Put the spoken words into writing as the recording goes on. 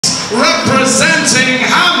representing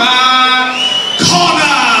Hammer,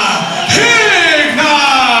 Hignott.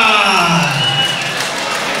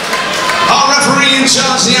 Our referee in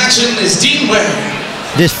charge of the action is Dean Ware.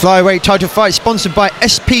 This flyweight title fight sponsored by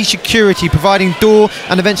SP Security, providing door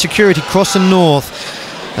and event security across the north.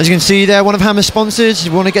 As you can see there, one of Hammer's sponsors. If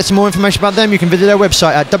you want to get some more information about them, you can visit their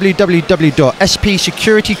website at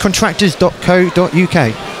www.spsecuritycontractors.co.uk.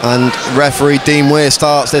 And referee Dean Weir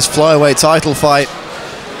starts this flyweight title fight.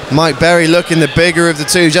 Mike Berry looking the bigger of the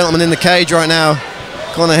two gentlemen in the cage right now.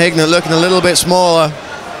 Conor Hignott looking a little bit smaller.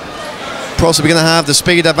 Possibly going to have the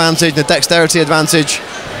speed advantage, the dexterity advantage,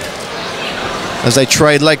 as they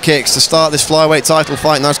trade leg kicks to start this flyweight title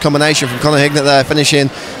fight. Nice combination from Conor Hignott there, finishing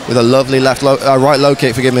with a lovely right low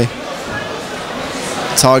kick, forgive me.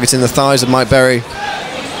 Targeting the thighs of Mike Berry.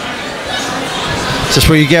 That's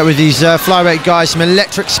what you get with these flyweight guys, some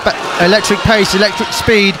electric pace, electric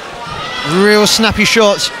speed, real snappy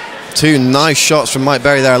shots. Two nice shots from Mike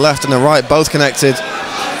Berry there, left and the right, both connected.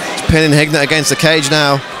 He's pinning Hignott against the cage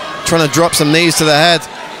now, trying to drop some knees to the head.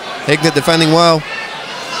 Hignott defending well.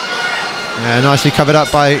 Yeah, nicely covered up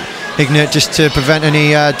by Hignott just to prevent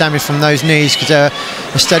any damage from those knees, because a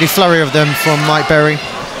steady flurry of them from Mike Berry.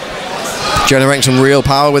 Generating some real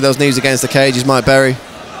power with those knees against the cage is Mike Berry.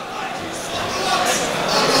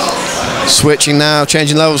 Switching now,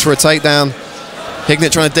 changing levels for a takedown.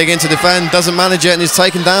 Hignott trying to dig in to defend, doesn't manage it, and is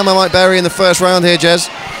taken down by Mike Berry in the first round here, Jez.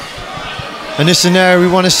 In this scenario, we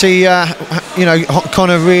want to see,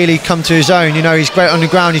 Conor really come to his own. You know, he's great on the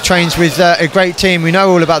ground. He trains with a great team. We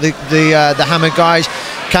know all about the Hammer guys,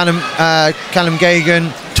 Callum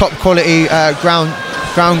Gagan, top quality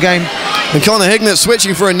ground game. And Conor Hignott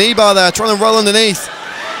switching for a knee bar there, trying to roll underneath.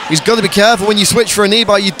 He's got to be careful when you switch for a knee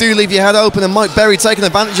bar. You do leave your head open, and Mike Berry taking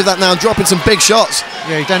advantage of that now, dropping some big shots.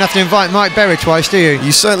 Yeah, you don't have to invite Mike Berry twice, do you?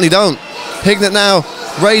 You certainly don't. Hignott now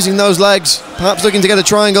raising those legs, perhaps looking to get a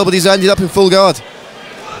triangle, but he's ended up in full guard.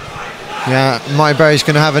 Yeah, Mike Berry's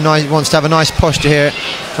going to have wants to have a nice posture here,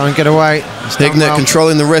 try and get away. Hignott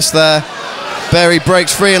controlling the wrist there. Berry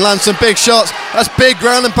breaks free and lands some big shots. That's big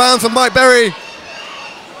ground and pound from Mike Berry.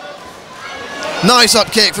 Nice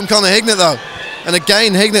up kick from Conor Hignott though. And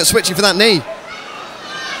again, Hignott switching for that knee.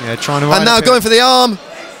 Yeah, trying to. And now going for the arm.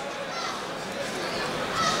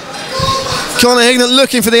 Conor Hignott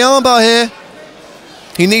looking for the armbar here.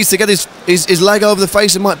 He needs to get his leg over the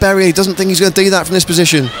face of Mike Berry. He doesn't think he's going to do that from this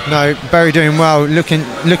position. No, Berry doing well, looking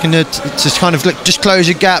to kind of just close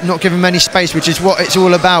a gap, not give him any space, which is what it's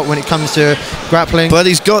all about when it comes to grappling. But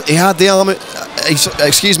he had the arm,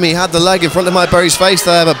 he had the leg in front of Mike Berry's face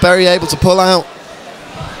there, but Berry able to pull out.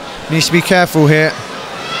 Needs to be careful here.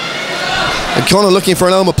 And Conor looking for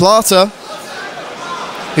an omoplata.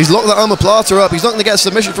 He's locked that omoplata up. He's not going to get a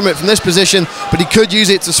submission from it from this position, but he could use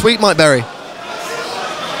it to sweep Mike Berry.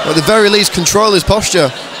 Or at the very least, control his posture.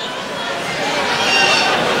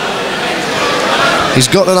 He's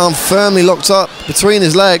got that arm firmly locked up between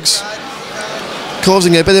his legs,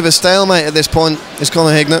 causing a bit of a stalemate at this point, is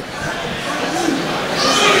Conor Hignott.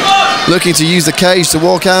 Looking to use the cage to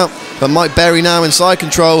walk out, but Mike Berry now in side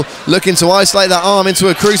control, looking to isolate that arm into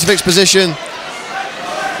a crucifix position.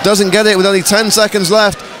 Doesn't get it with only 10 seconds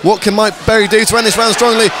left. What can Mike Berry do to end this round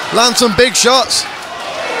strongly? Land some big shots.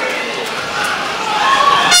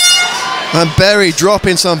 And Berry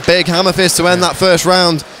dropping some big hammer fists to end that first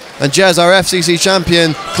round. And Jez, our FCC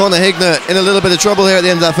champion, Conor Hignott, in a little bit of trouble here at the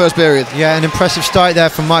end of that first period. Yeah, an impressive start there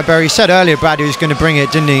from Mike Berry. He said earlier, Brad, he was going to bring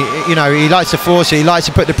it, didn't he? You know, he likes to force it, he likes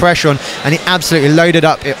to put the pressure on, and he absolutely loaded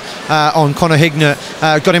up on Conor Hignott,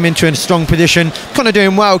 got him into a strong position. Conor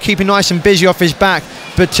doing well, keeping nice and busy off his back,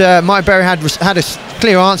 but Mike Berry had a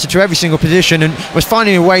clear answer to every single position and was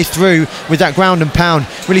finding a way through with that ground and pound,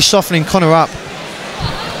 really softening Conor up.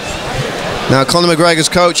 Now, Conor McGregor's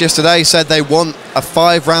coach yesterday said they want a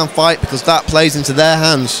 5-round fight because that plays into their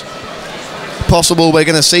hands. Possible, we're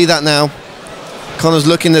going to see that now. Conor's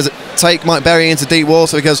looking to take Mike Berry into deep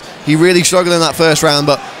water because he really struggled in that first round,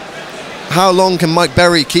 but how long can Mike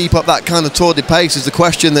Berry keep up that kind of torrid pace is the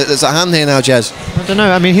question that's at hand here now, Jez. I don't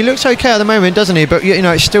know, I mean, he looks okay at the moment, doesn't he? But, you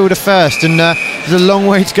know, it's still the first, and there's a long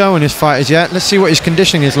way to go in his fighters yet. Let's see what his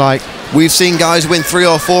conditioning is like. We've seen guys win 3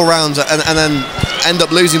 or 4 rounds and then end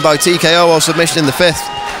up losing by TKO or submission in the 5th.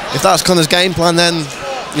 If that's Conor's game plan, then,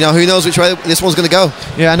 you know, who knows which way this one's going to go.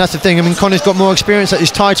 Yeah, and that's the thing. I mean, Conor's got more experience at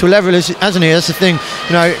his title level, hasn't he? That's the thing.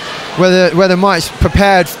 You know, whether Mike's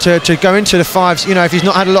prepared to go into the 5s, you know, if he's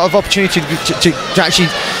not had a lot of opportunity to actually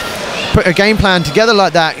put a game plan together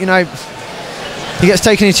like that, you know, he gets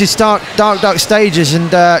taken into dark stages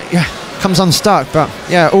and yeah, comes unstuck. But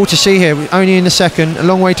yeah, all to see here. Only in the second, a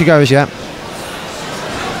long way to go as yet.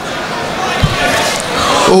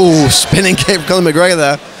 Oh, spinning kick from Conor McGregor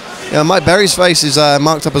there. Yeah, Mike Berry's face is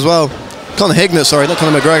marked up as well. Conor Hignott, sorry, not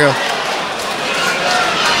Conor McGregor.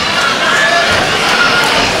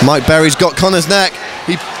 Mike Berry's got Conor's neck.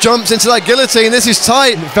 He jumps into that guillotine. This is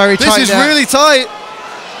tight. Very tight. This is really tight.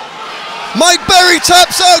 Mike Berry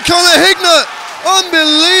taps out Conor Hignott.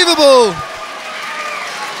 Unbelievable.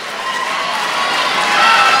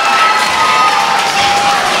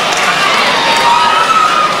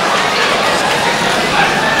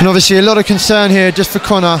 And obviously a lot of concern here just for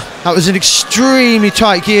Conor. That was an extremely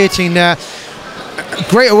tight guillotine there.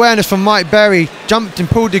 Great awareness from Mike Berry. Jumped and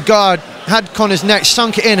pulled the guard, had Conor's neck,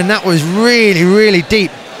 sunk it in, and that was really, really deep.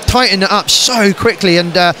 Tightened it up so quickly,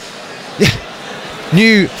 and yeah,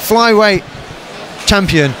 new flyweight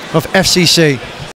champion of FCC.